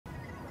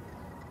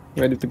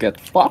Ready to get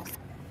fucked?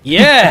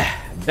 Yeah,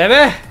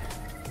 baby.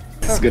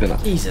 It's good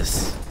enough.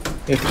 Jesus.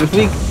 If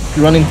we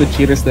run into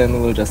cheaters,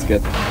 then we'll just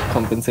get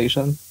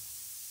compensation.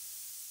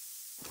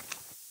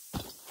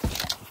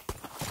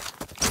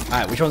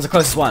 Alright, which one's the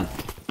closest one?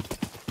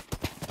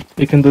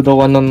 We can do the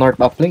one on North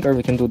Uplink, or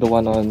we can do the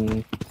one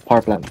on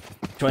Power Plant.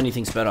 Which one do you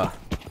think's better?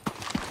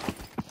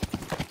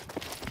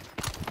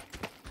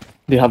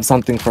 Do you have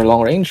something for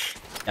long range?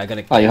 Yeah, I got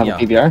a. Ah, you have a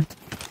PBR?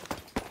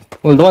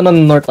 Well, the one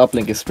on North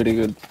Uplink is pretty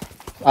good.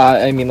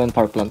 I mean on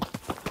Power Plant.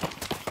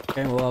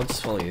 Okay, well, I'll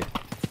just follow you.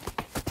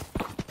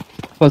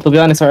 Well, to be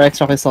honest, our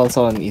extract is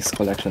also on East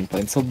Collection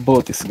Point, so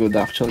both is good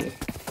actually.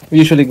 We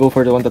usually go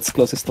for the one that's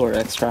closest to our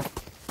extract.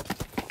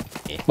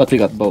 Yeah. But we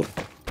got both.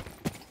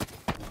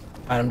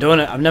 Alright, I'm doing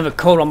it. I've never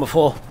called one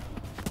before.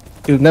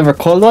 You've never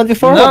called one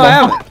before? No, I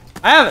haven't.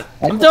 I haven't.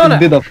 I'm doing it.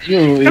 Did a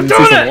few in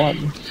season 1.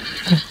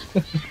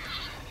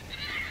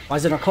 Why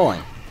is it not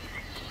calling?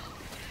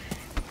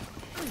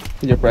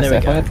 Did you press There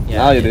we F on it? go. Yeah,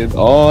 Now I you did. did.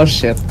 Oh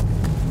shit.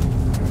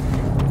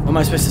 Where am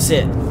I supposed to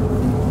sit?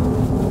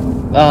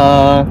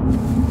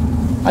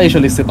 I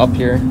usually sit up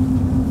here.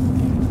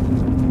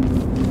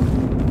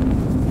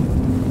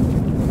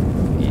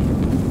 Yeah.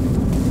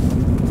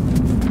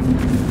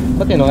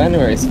 But you know,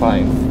 anywhere is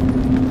fine.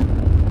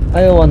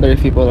 I wonder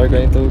if people are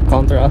going to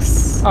counter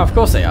us. Oh, of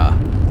course they are.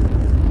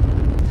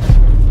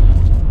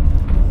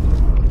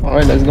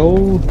 Alright, let's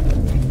go.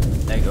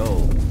 There you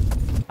go.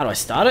 How do I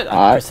start it?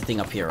 I press the thing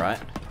up here, right?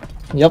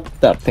 Yep,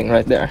 that thing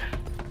right there.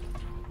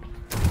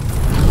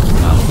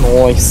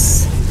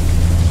 Nice.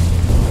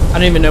 I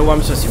don't even know what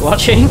I'm supposed to be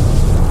watching.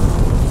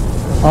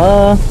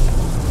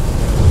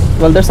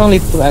 Well, there's only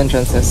 2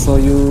 entrances, so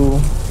you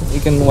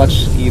can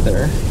watch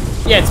either.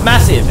 Yeah, it's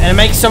massive, and it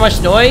makes so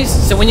much noise,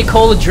 so when you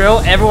call the drill,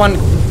 everyone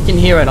can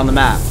hear it on the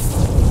map.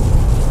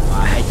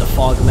 I hate the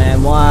fog,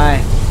 man.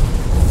 Why?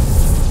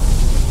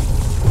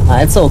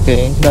 It's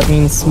okay. That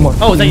means more.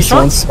 Oh, is that your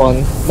shot?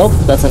 Spawn. Nope,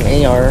 that's an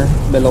AR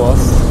below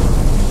us.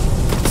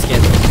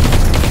 Scared.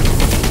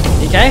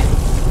 You okay?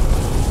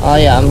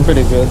 Yeah, I'm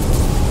pretty good.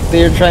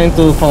 They're trying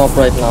to come up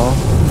right now.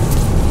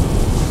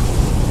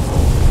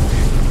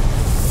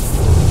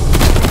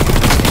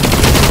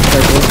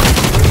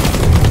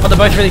 Oh, they're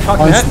both really fucking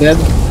One's hurt? dead.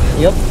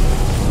 Yep.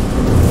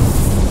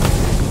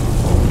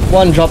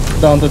 One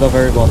dropped down to the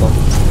very bottom.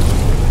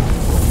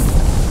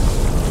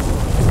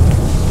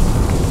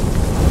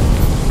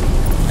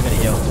 I gotta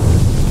heal.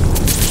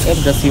 Yep,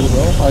 just heal,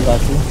 bro. I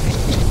got you.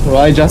 Bro,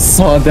 I just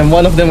saw them.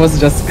 One of them was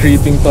just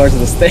creeping towards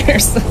the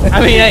stairs. I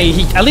mean,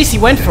 hey, at least he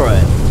went for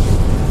it.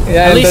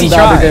 Yeah, At and least then he the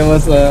tried. other guy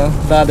was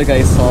the other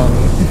guy saw me.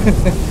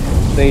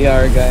 The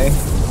AR guy.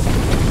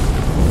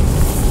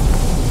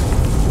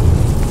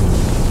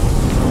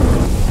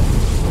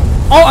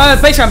 Oh,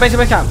 base camp, base camp,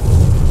 base camp.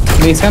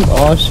 Base camp?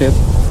 Oh shit.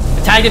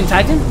 Tagged him,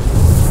 tagged him.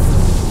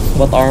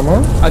 What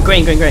armor?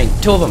 Green, green, green.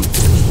 2 of them.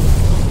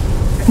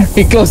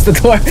 He closed the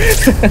door.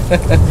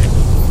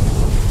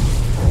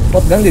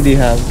 What gun did he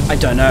have? I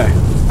don't know.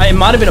 It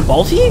might have been a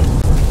bolty?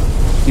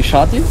 He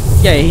shot you?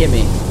 Yeah, he hit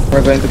me.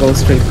 We're going to go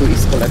straight to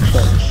East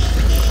Collection.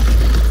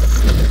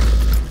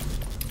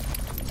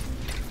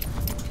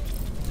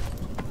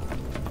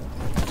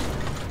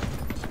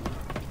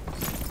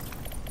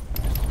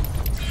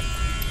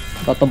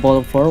 Got the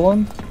ball for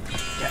one?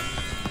 Yeah.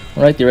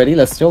 Alright, you ready?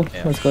 Let's go.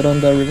 Yeah. Let's go down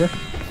the river.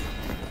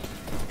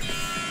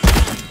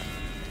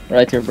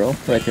 Right here, bro.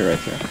 Right here, right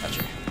here.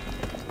 Gotcha.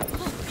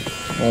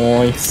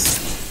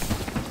 Nice.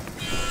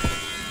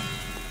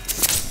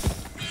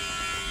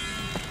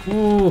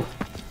 Ooh,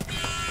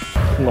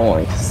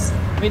 Nice.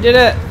 we did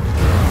it.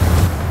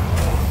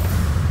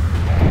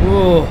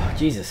 Ooh,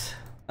 Jesus.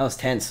 That was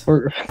tense.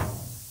 We're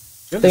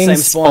We have the same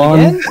spawn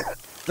again?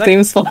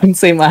 Same spawn,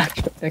 same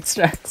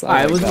extracts. Oh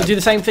Alright, my we'll God. do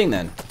the same thing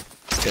then.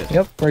 That's good.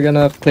 Yep, we're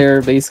gonna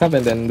clear base camp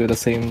and then do the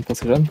same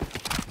position.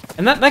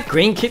 And that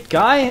green kit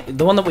guy,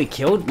 the one that we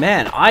killed,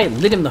 man, I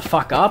lit him the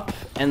fuck up,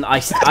 and I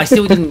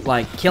still didn't,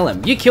 like, kill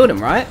him. You killed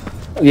him, right?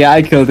 Yeah,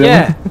 I killed him.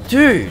 Yeah.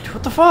 Dude,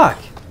 what the fuck?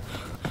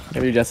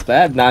 You're just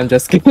bad. Nah, I'm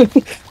just kidding.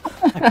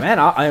 Like, man,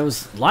 I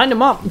was lighting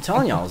him up. I'm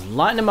telling you, I was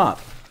lighting him up.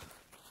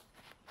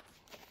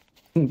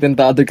 Then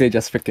the other guy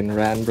just freaking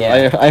ran, bro.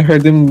 Yeah. I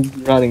heard him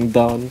running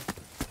down.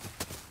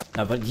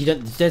 No, but you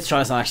don't, the Death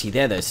Strider's not actually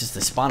there, though. It's just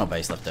the spinal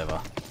base left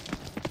over.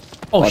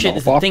 Oh, What shit,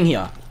 the there's a fuck? thing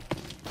here.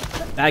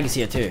 Bag is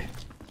here, too.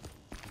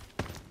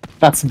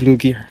 That's blue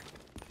gear.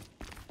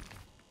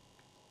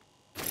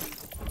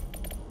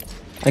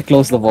 I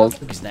closed the vault.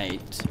 Look his nade.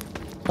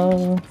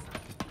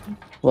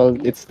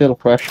 Well, it's still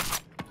fresh.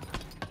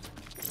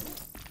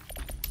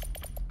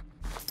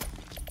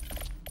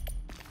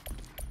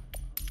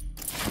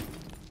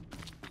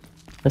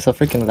 There's a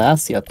freaking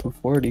lassie at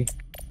 240.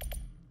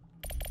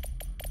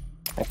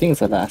 I think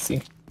it's a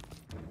lassie.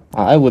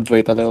 I would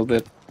wait a little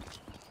bit.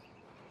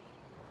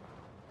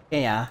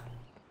 Yeah.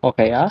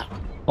 Okay, yeah?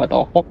 What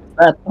the fuck is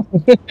that?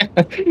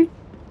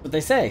 What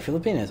they say,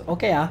 Filipinos.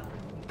 Okay, yeah.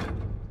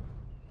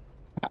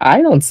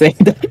 I don't say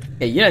that.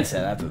 Yeah, you don't say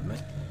that, but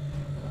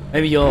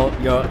maybe you're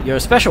a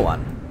special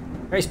one.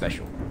 Very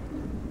special.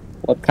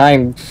 What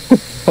kind?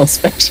 Oh,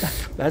 special.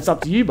 That's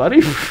up to you,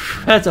 buddy.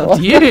 That's up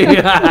to you.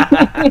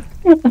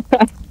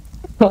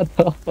 What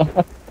the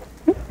fuck?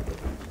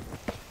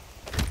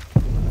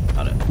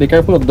 Got it. Be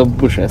careful of the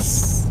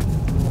bushes.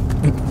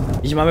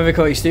 Did your mum ever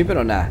call you stupid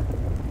or nah?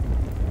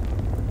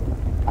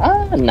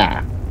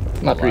 Nah.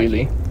 Not Like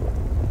really.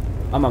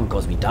 My mum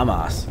calls me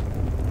dumbass.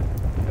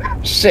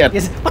 Shit.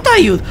 Yes. What are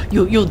you?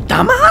 You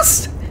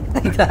dumbass?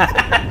 Like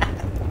that.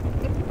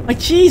 Like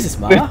Jesus,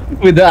 ma.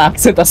 With the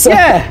accent as well.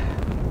 Yeah.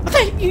 What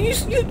are you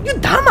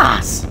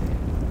dumbass?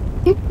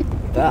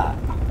 That.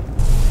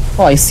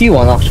 Oh, I see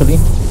one actually.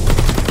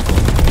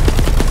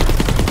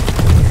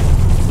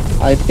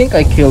 I think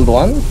I killed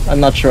one. I'm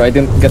not sure. I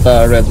didn't get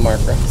a red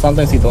marker.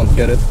 Sometimes you don't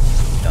get it.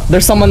 No.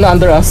 There's someone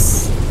under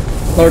us.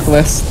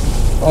 Northwest.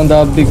 On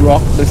the big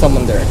rock. There's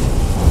someone there.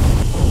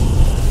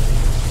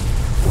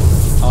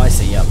 Oh, I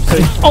see. Yep. So,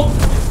 oh,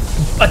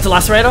 that's a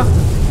lacerator.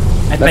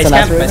 At That's base a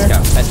camp. lacerator? Base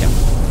camp. Base camp.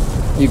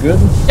 You good?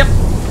 Yep.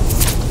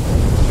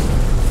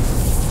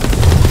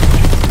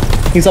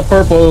 He's a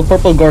purple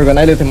Gorgon.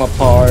 I lit him up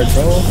hard,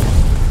 bro.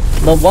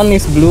 The one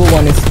is blue,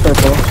 one is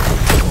purple.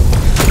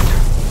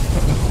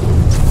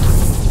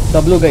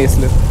 The blue guy is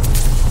lit.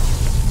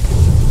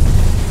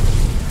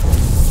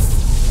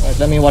 Alright,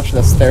 let me watch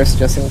the stairs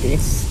just in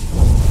case.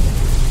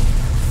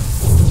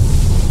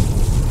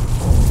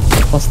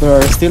 Because there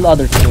are still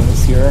other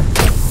teams here.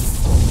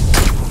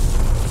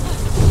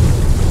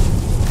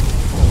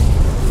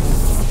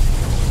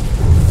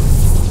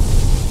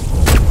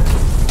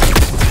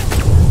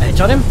 Hey,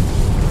 shot him.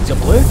 He's got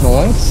blue.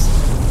 Nice.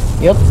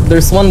 Yep,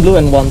 there's one blue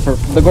and one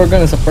purple. The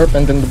Gorgon is a perp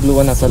and then the blue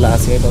one has a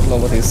lassie. I don't know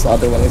what his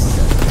other one is.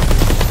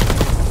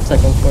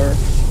 Second floor.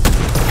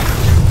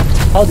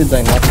 How did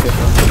I not get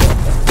him?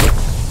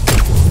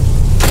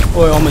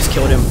 Oh, I almost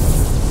killed him.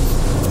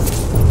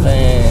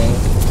 Dang.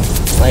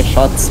 Nice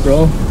shots,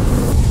 bro.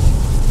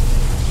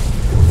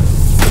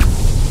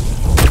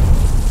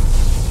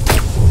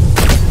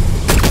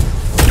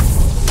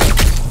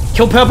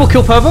 Kill purple.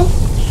 Kill purple.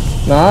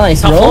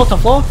 Nice, Top bro. floor. Top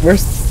floor.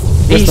 Where's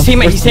His the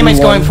teammate's blue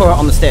going one? for it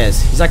on the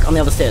stairs. He's like on the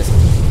other stairs.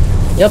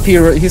 Yep,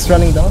 he's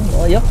running down.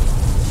 Oh, yep.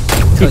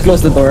 He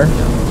closed the door.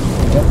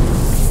 Yep.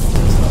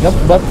 Yep,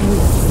 but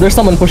there's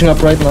someone pushing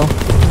up right now.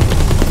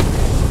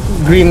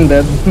 Green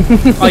dead.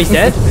 Oh, he's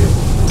dead?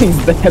 He's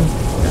dead.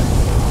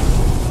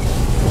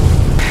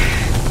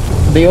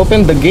 They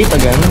opened the gate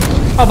again.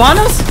 Oh, behind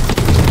us?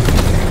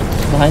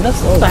 Behind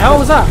us? Oh, What the hell shit.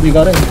 was that? We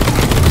got in.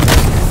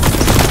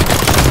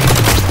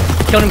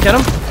 Killed him.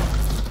 Killed him.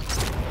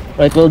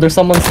 Right, well, there's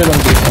someone still on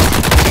gate.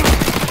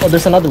 Oh,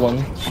 there's another one.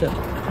 Shit.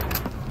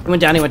 He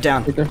went down. He went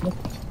down. Be careful.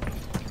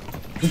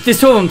 There's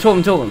two of them. Two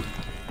of them.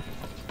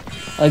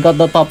 I got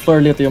the top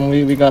floor lithium.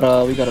 We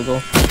gotta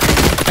go.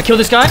 I killed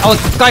this guy. Oh,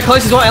 guy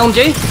close as well.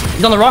 LMG.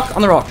 He's on the rock.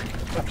 On the rock.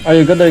 Are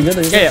you good? Are you good?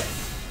 Are you good? Yeah.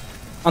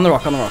 On the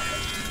rock. On the rock.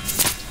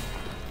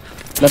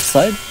 Left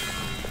side.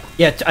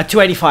 Yeah, at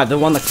 285. The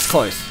one that's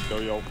close.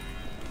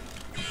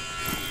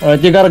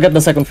 Alright, you gotta get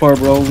the second floor,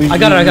 bro. I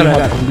got it.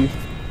 have to leave.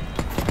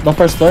 The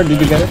first floor, did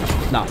you get it?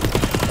 No.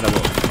 But I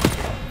will.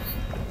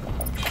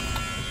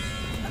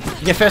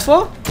 You get first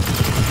floor?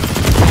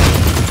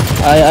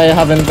 I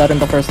haven't gotten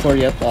the first floor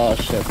yet. Oh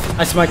shit.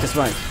 I smoked. You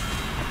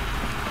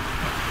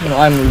know,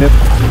 I'm lit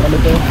a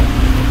little.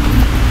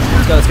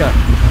 Let's go.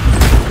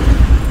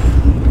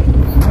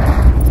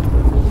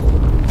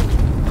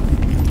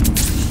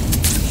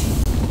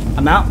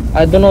 I'm out.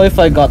 I don't know if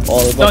I got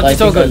all, but I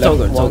it's all think I good. It's all left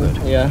good. It's all one.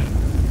 good. Yeah.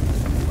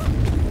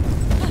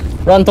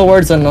 Run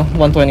towards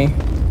 120.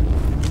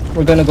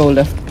 We're gonna go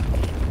left.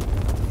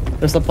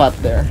 There's a path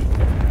there.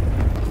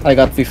 I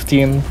got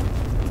 15.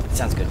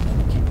 Sounds good.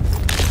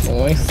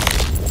 Nice.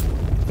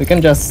 We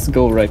can just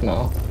go right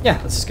now. Yeah,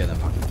 let's just go then.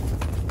 Fuck.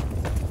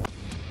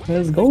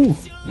 Let's go.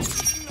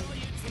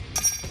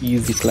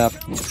 Easy clap.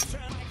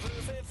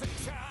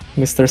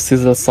 Mr.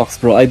 Sizzle sucks,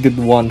 bro. I did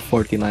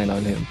 149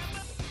 on him.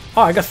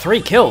 Oh, I got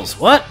 3 kills.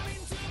 What?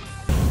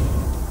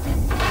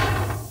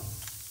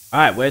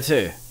 Alright, where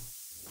to?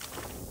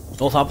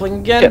 North Upling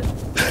again? Yeah.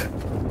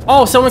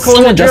 Oh, someone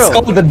calling the Someone just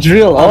drill. called the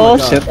drill. Oh Oh, my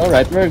God. shit.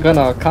 Alright, we're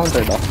gonna counter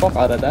the fuck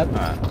out of that.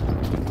 Alright.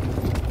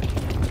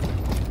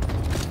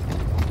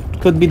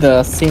 Could be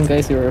the same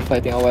guys we were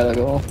fighting a while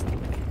ago.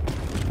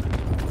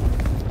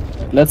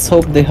 Let's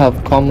hope they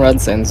have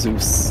comrades and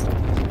Zeus.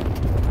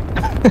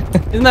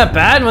 Isn't that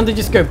bad when they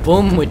just go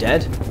boom, we're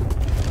dead?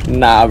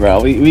 Nah,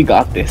 bro, we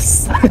got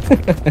this.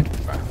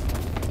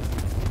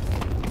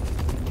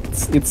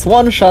 it's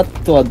one shot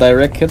to a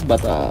direct hit,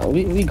 but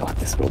we got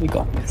this, bro. We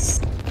got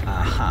this.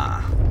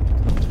 Aha.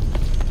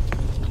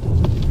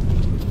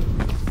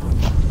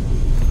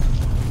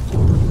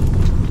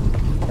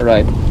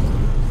 Alright.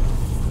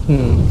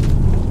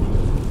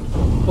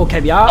 Okay,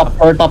 yeah.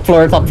 Top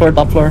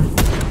floor.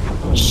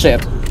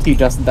 Shit, he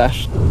just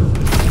dashed.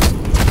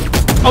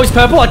 Oh, he's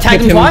purple. I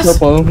tagged him Hit twice.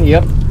 Purple.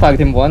 Yep, tagged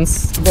him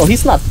once. Bro,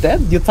 he's not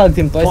dead. You tagged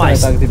him twice,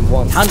 Twice. and I tagged him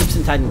once.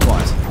 100% tagged him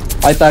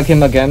twice. I tag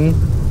him again.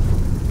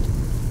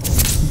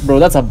 Bro,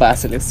 that's a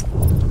basilisk.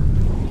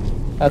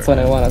 That's what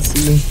I wanna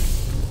see.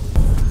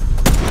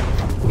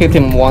 Hit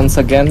him once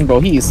again, bro.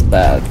 He is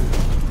bad.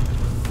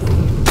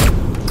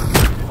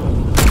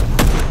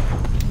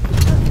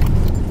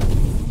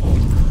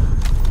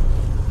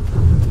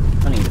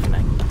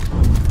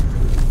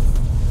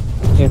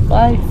 If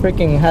I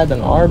freaking had an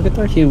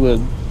arbiter, he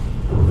would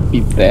be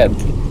dead.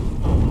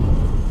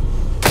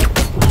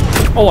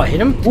 Oh, I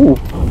hit him. Ooh.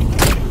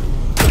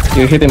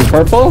 You hit him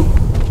purple?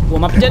 Well,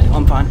 I'm up dead.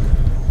 I'm fine.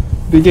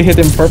 Did you hit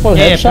him purple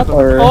headshot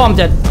or? Oh, I'm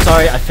dead.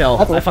 Sorry, I fell.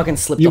 I fucking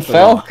slipped off the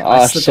rock.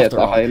 Oh shit.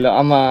 Okay,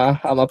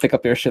 I'ma pick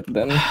up your shit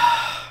then.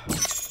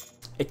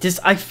 It just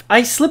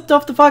I slipped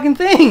off the fucking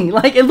thing.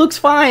 Like it looks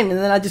fine, and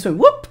then I just went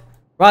whoop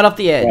right off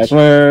the edge.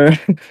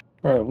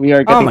 Right, we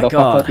are getting my the fuck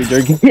God. out with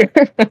your gear.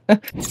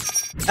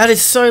 That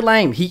is so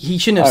lame. He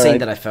shouldn't have seen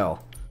that I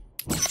fell.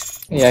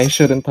 Yeah, he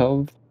shouldn't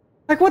have.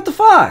 Like what the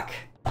fuck?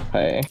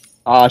 Okay.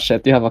 Ah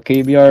shit, you have a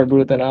KBR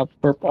brute and a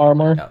perp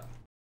armor. Yep.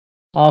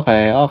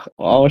 Okay.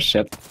 Oh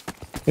shit.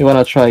 You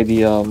wanna try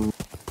the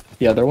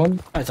other one?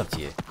 Oh, it's up to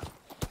you.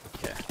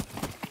 Okay.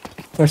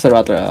 Where's the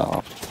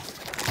router?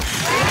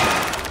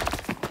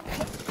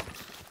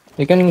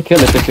 You can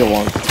kill it if you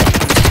want.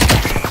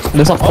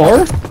 There's a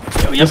core?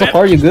 There's a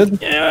core, you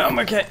good? Yeah, I'm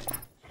okay.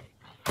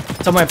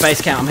 Somewhere at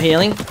base camp, I'm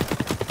healing.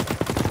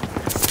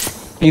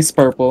 He's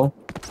purple.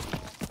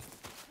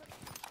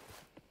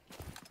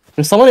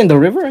 There's someone in the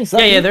river? Is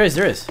that Yeah, there is.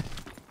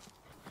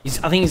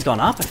 I think he's gone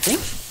up, I think.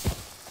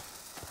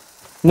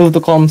 Move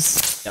the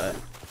comms. Yeah.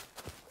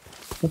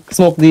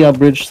 Smoke the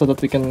bridge so that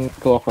we can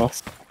go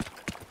across.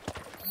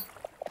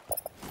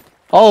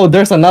 Oh,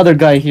 there's another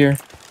guy here.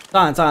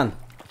 It's on.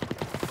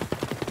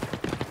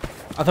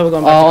 I thought we were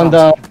going back to on comms.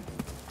 the...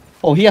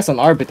 Oh, he has an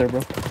arbiter,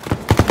 bro.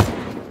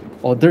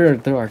 Oh, there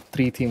are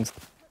 3 teams.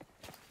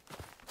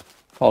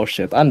 Oh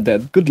shit, I'm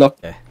dead. Good luck.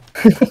 Okay.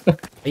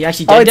 Are you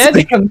actually dead?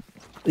 It's them.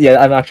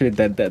 Yeah, I'm actually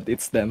dead.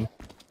 It's them.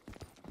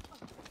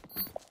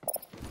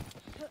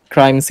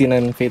 Crime scene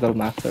and fatal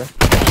master.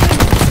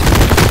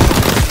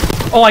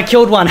 Oh, I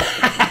killed one.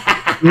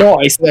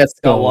 Nice, let's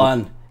go. Got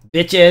one.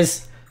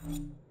 Bitches.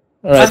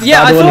 Right,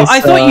 Yeah,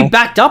 I thought you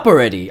backed up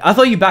already. I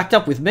thought you backed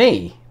up with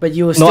me, but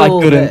you were still I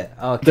couldn't. there.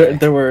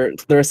 Okay.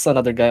 There's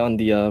another guy on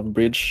the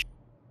bridge.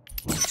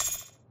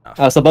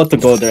 I was about to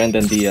go there, and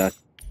then the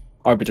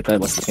arbiter guy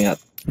was looking at.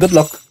 Good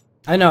luck.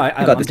 I know.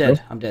 I'm this, dead.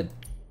 bro. I'm dead.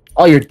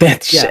 Oh, you're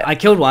dead. Yeah, Shit. I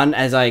killed one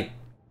as I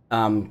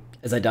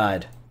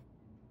died.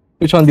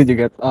 Which one did you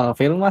get?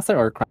 Fatal master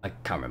or crime? I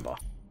can't remember.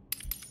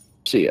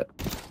 Shit.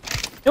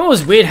 You know, it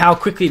was weird how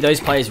quickly those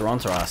players were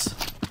onto us.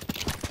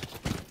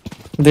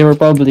 They were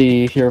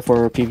probably here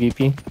for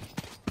PvP.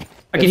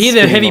 I could hear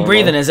their heavy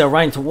breathing as they were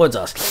running towards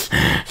us.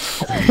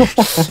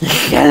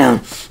 Get him!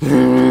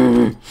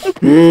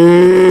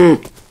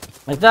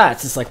 Like that.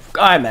 It's just like,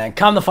 alright, man,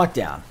 calm the fuck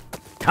down.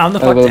 Calm the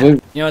fuck down.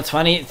 You know what's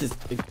funny? It's just,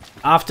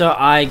 after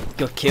I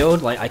got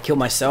killed, like I killed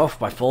myself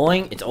by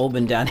falling, it's all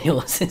been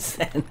downhill since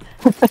then.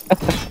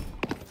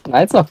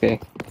 Nah, it's okay.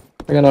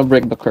 We're gonna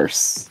break the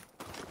curse.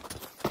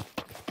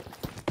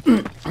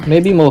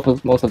 Maybe most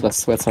of the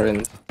sweats are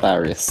in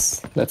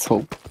Paris. Let's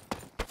hope.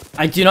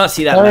 I do not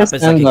see that Paris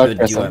map as like a and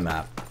good duo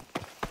map.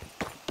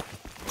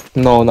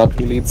 No, not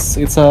really. It's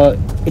a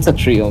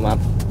trio map.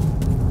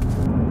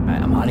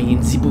 Right, I'm hiding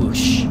in the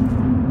bush.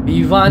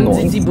 We want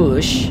in the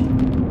bush.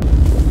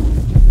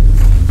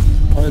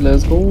 Alright,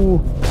 let's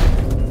go.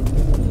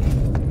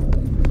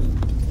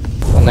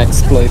 An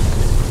exploit.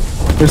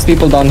 There's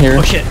people down here.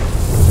 Oh shit!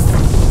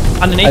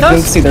 Underneath I us?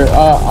 think see they're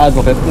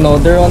advocate. No,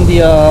 they're on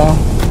the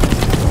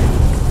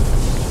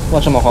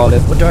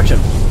whatchamacallit. What direction?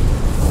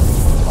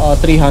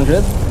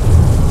 300.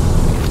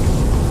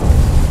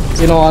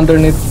 You know,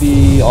 underneath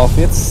the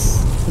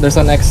office, there's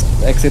an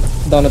exit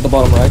down at the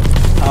bottom right.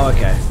 Oh,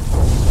 okay.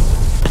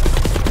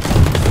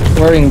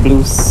 Wearing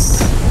blues.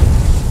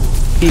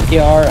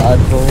 PKR,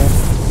 Advo.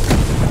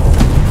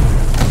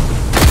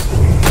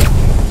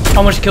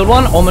 Almost killed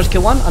one. Almost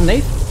killed one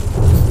underneath.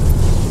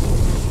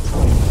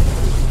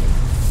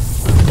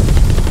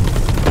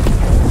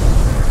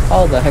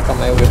 How the heck am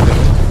I with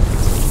him?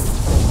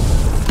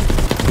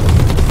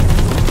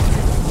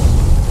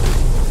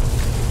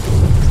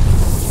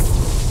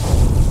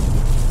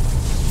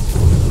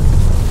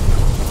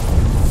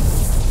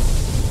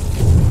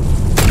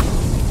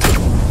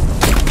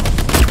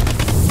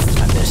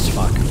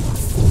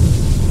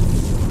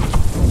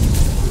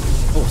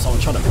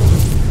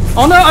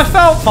 Oh no, I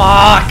fell!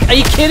 Fuck! Are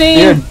you kidding?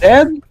 You're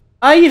dead?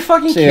 Are you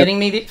fucking kidding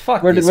me?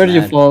 Fuck Where this, did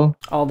you fall?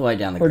 All the way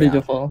down the ground. ground. Where did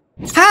you fall?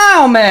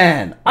 How,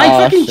 man? I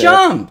fucking shit.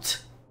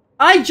 jumped!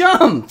 I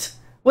jumped!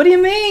 What do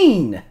you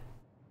mean?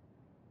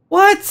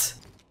 What?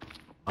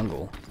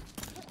 Uncle.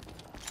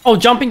 Oh,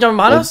 jumping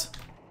behind us?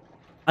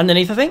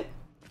 Underneath, I think?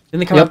 Didn't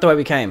they come up the way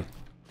we came?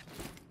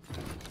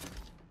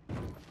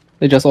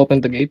 They just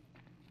opened the gate.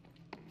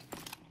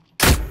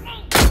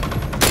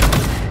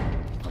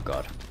 Oh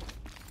god.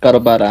 Got a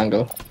bad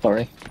angle.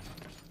 Sorry.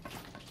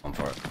 I'm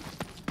for it.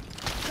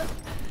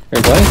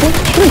 You're going for it?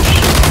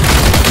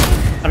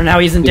 I don't know how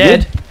he isn't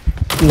dead.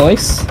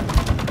 Nice.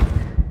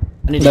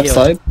 I need Left to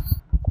heal. side.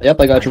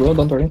 Yep, I got you, bro.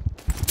 Don't worry.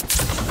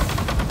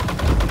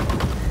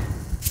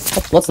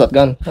 What's that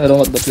gun? I don't know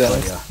what that gun Oh,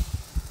 is. yeah.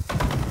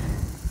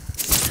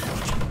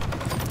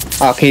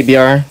 Ah,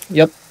 KBR.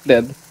 Yep,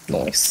 dead.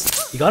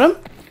 Nice. You got him?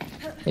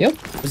 Yep.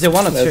 Was there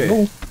one or Let's two?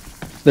 go.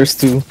 There's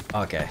two.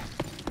 Okay.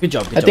 Good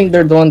job. Good I job, think good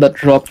they're job. the one that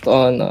dropped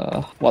on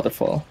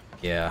waterfall.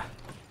 Yeah.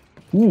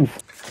 Ooh,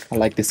 I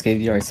like this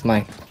KBR. It's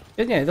mine.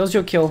 Yeah, that was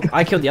your kill.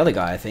 I killed the other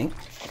guy, I think.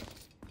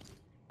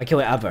 I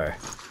killed Avo.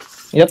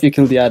 Yep, you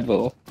killed the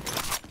Advo.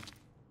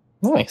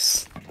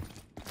 Nice.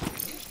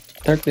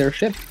 Start their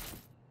ship.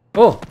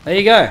 Oh, there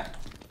you go.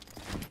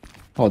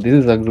 Oh, this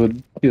is a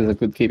good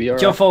KBR.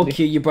 It's your fault,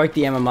 actually. Q. You broke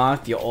the MMR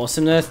for your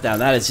awesomeness. Now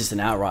that is just an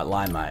outright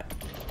lie, mate.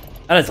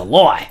 That is a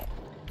lie.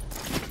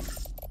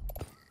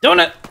 Doing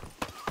it.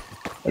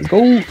 Let's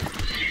go.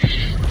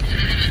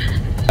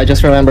 I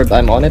just remembered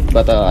I'm on it,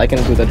 but I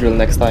can do the drill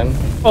next time.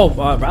 Oh,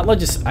 Rattler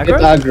just It aggro?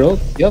 aggro.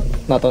 Yep,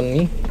 not on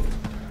me.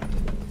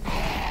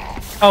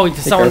 Oh,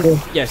 there's someone.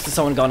 careful. Yes, there's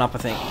someone going up, I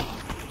think.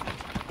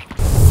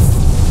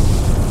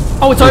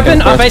 Oh, it's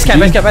open. Oh, base camp,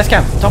 base camp, base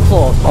camp. Top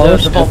floor. Oh,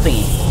 The vault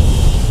thingy.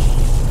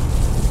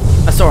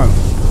 I saw him.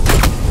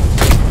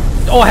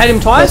 Oh, I hit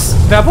him twice.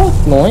 Purple?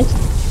 Nice.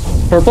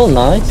 Purple,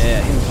 nice. Yeah,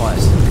 hit him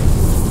twice.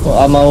 Well,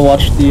 I'm gonna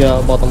watch the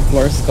bottom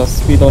floors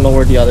because we don't know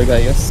where the other guy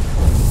is.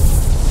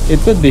 It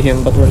could be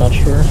him, but we're not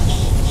sure.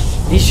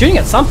 He's shooting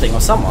at something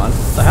or someone.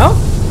 What the hell?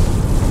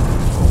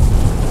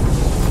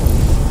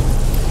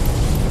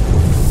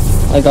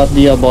 I got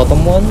the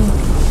bottom one.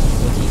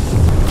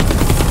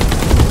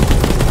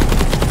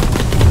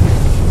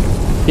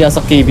 He has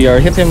a KBR.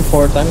 Hit him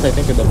 4 times, I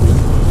think, with the blue.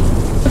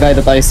 The guy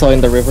that I saw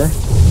in the river.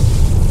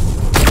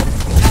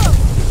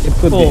 It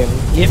could be Oh,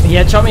 him. he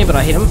headshot me, but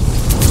I hit him.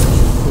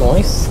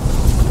 Nice.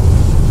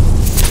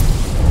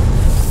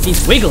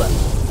 He's wiggling.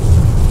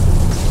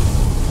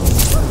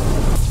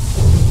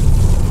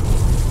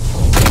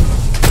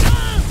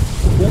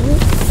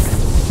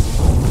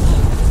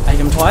 I hit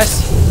him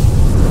twice.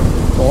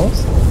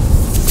 Nice.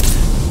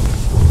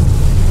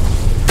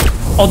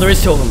 Oh, there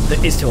is 2 of them.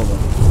 There is 2 of them.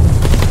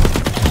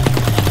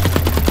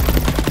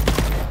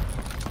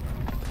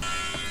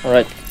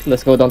 Alright,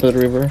 let's go down to the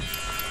river.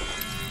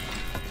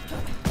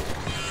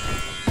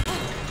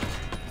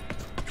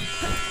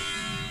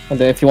 And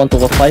then if you want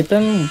to fight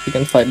them, you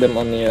can fight them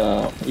on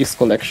the East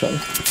Collection.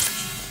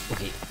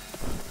 Okay.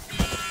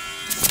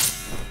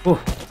 Ooh.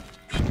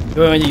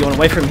 You want to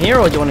wait from here,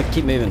 or do you want to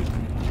keep moving?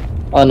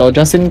 Oh no,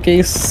 just in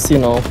case, you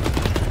know,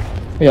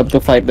 we have to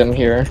fight them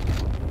here.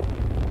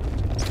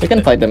 We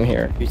can fight them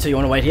here. So you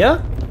want to wait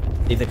here?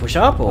 See if they push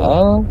up,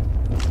 or?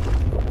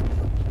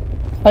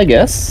 I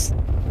guess.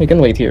 We can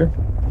wait here.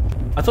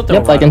 I thought they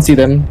Yep, were right I can on. see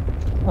them.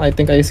 I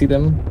think I see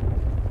them.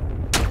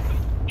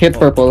 Hit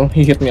purple.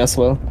 He hit me as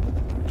well.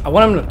 I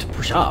want him to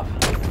push up.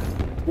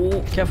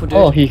 Ooh, careful, dude.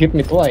 Oh, he hit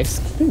me twice.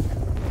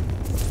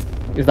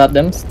 Is that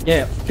them?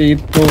 Yeah. 3,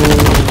 2, 3,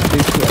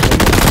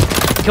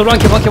 2. Kill one,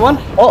 kill one, kill one.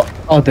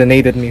 Oh, they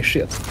naded me.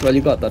 Shit. Well,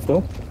 you got that,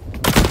 bro.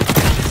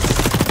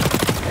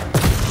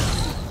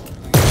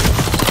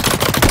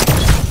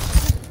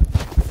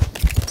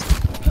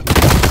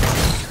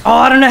 Oh,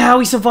 I don't know how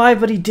he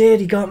survived, but he did.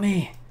 He got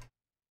me.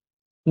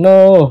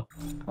 No.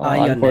 Ah, you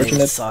got naded.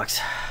 Unfortunate. Sucks.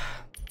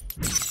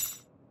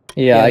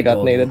 Yeah, I got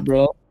go. naded,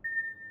 bro.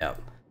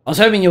 Yep. I was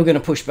hoping you were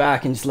gonna push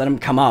back and just let him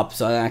come up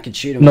so that I could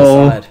shoot him No.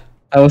 on the side.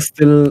 I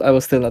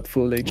was still not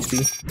full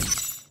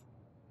HP.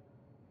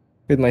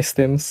 With my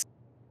stims.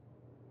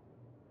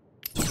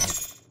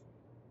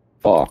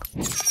 Fuck.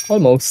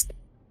 Almost.